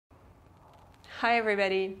Hi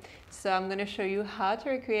everybody! So I'm going to show you how to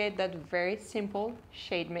recreate that very simple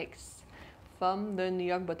shade mix from the New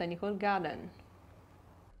York Botanical Garden.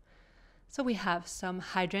 So we have some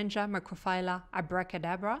Hydrangea, macrophylla,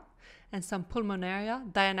 Abracadabra and some Pulmonaria,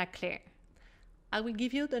 Clare. I will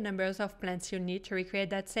give you the numbers of plants you need to recreate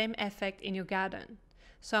that same effect in your garden.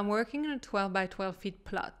 So I'm working on a 12 by 12 feet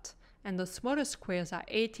plot, and the smaller squares are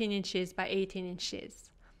 18 inches by 18 inches.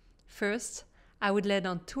 First, I would lay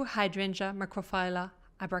down 2 Hydrangea, macrophylla,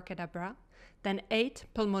 Abracadabra, then 8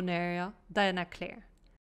 Pulmonaria, Clare.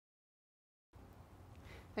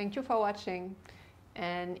 Thank you for watching,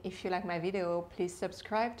 and if you like my video, please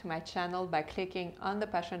subscribe to my channel by clicking on the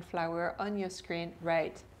passion flower on your screen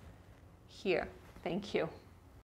right here. Thank you.